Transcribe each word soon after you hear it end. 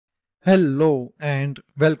Hello and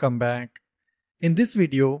welcome back. In this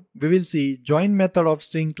video, we will see join method of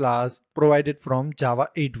string class provided from Java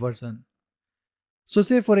 8 version. So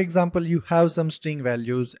say for example you have some string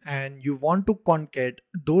values and you want to concat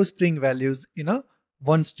those string values in a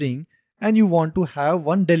one string and you want to have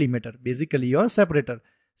one delimiter, basically your separator.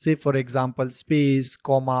 Say for example space,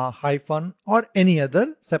 comma, hyphen or any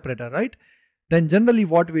other separator, right? Then generally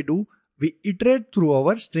what we do, we iterate through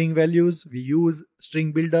our string values, we use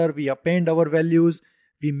string builder, we append our values,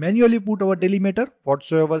 we manually put our delimiter,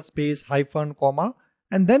 whatsoever space, hyphen, comma,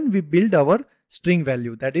 and then we build our string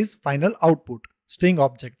value, that is final output, string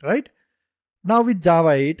object, right? Now with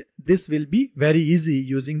Java 8, this will be very easy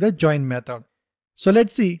using the join method. So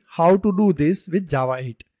let's see how to do this with Java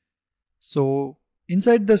 8. So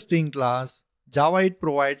inside the string class, Java 8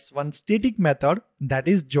 provides one static method, that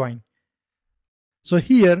is join. So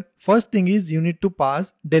here, first thing is you need to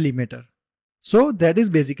pass delimiter. So that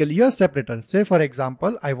is basically your separator. Say for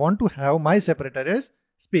example, I want to have my separator as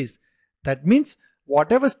space. That means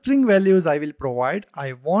whatever string values I will provide,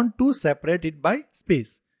 I want to separate it by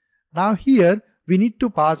space. Now here, we need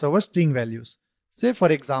to pass our string values. Say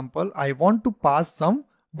for example, I want to pass some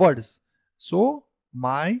words. So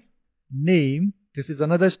my name, this is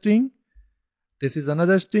another string. This is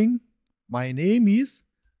another string. My name is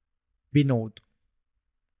Binod.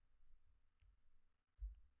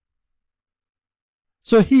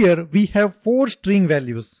 So here we have four string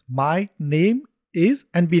values. My name is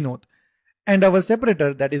and Binod. And our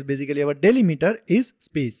separator, that is basically our delimiter, is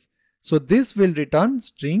space. So this will return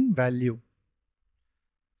string value.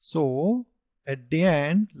 So at the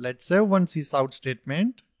end, let's have one sysout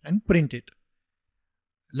statement and print it.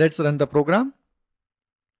 Let's run the program.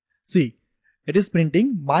 See, it is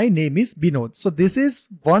printing my name is Binod. So this is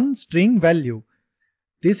one string value.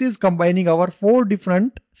 This is combining our four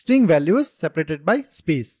different string values separated by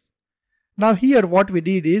space. Now here what we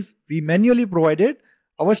did is we manually provided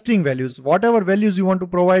our string values. Whatever values you want to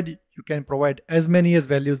provide, you can provide as many as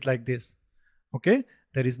values like this. Okay,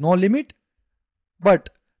 there is no limit.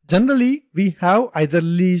 But generally we have either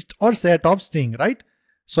list or set of string, right?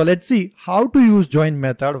 So let's see how to use join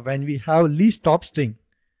method when we have list of string.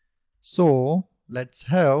 So let's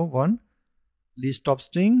have one list of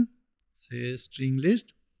string. Say string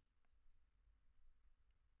list.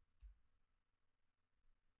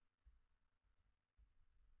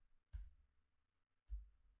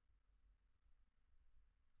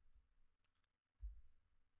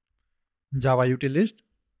 Java utilist.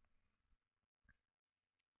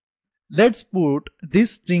 Let's put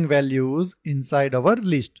these string values inside our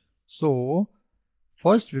list. So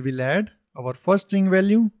first we will add our first string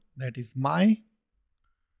value, that is my.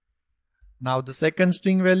 Now the second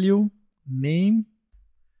string value, name.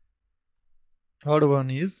 Third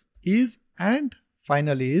one is, and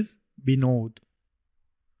finally is Binod.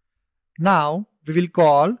 Now we will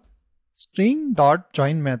call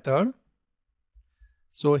string.join method.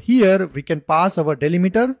 So here we can pass our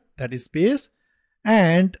delimiter, that is space,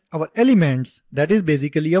 and our elements, that is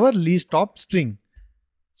basically our list of string.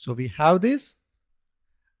 So we have this.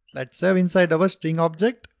 Let's have inside our string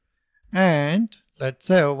object, and let's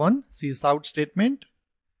have one sysout statement,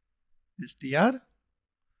 str.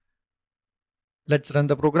 Let's run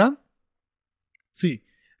the program. See,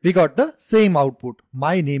 we got the same output.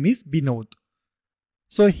 My name is Binod.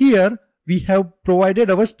 So here we have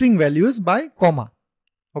provided our string values by comma.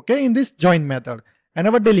 Okay, in this join method, and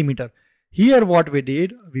our delimiter. Here what we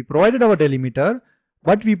did, we provided our delimiter,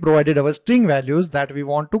 but we provided our string values that we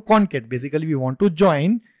want to concat. Basically we want to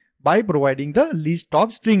join by providing the list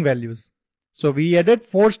of string values. So we added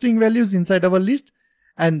four string values inside our list,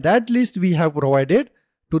 and that list we have provided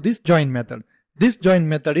to this join method. This join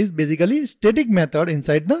method is basically static method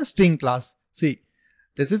inside the string class. See,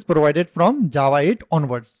 this is provided from Java 8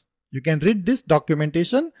 onwards. You can read this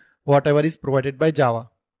documentation, whatever is provided by Java.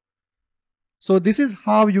 So this is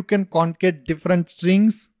how you can concat different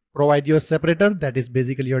strings, provide your separator, that is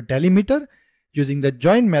basically your delimiter, using the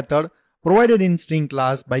join method provided in string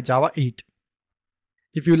class by Java 8.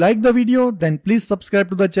 If you like the video, then please subscribe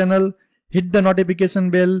to the channel, hit the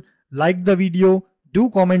notification bell, like the video,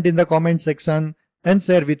 do comment in the comment section and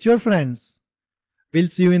share with your friends. We'll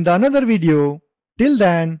see you in the another video. Till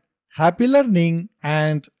then, happy learning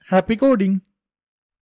and happy coding.